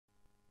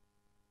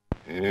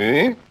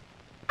Eh?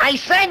 I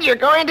said you're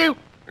going to...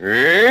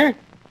 Eh?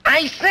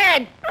 I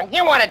said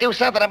you want to do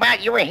something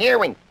about your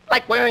hearing,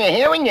 like wearing a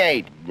hearing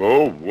aid.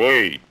 No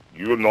way.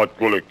 You're not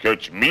going to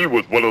catch me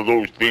with one of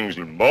those things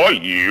in my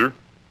ear.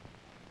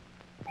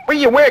 Well,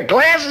 you wear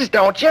glasses,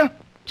 don't you?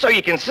 So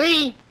you can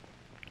see.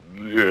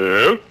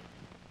 Yeah?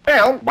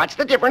 Well, what's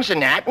the difference in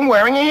that and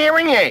wearing a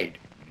hearing aid?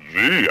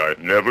 Gee, I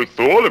never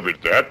thought of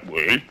it that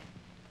way.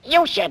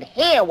 You should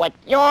hear what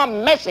you're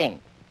missing.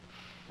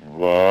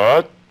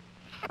 What?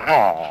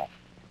 Oh.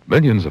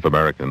 Millions of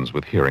Americans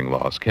with hearing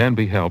loss can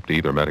be helped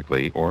either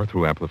medically or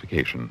through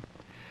amplification.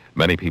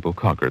 Many people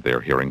conquered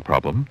their hearing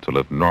problem to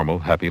live normal,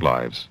 happy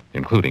lives,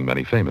 including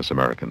many famous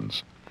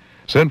Americans.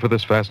 Send for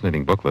this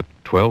fascinating booklet,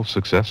 12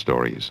 Success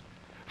Stories.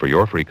 For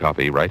your free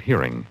copy, write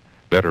Hearing,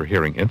 Better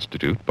Hearing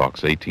Institute,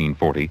 Box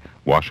 1840,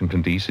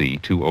 Washington, D.C.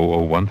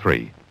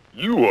 20013.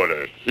 You ought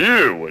to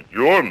hear what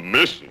you're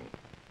missing.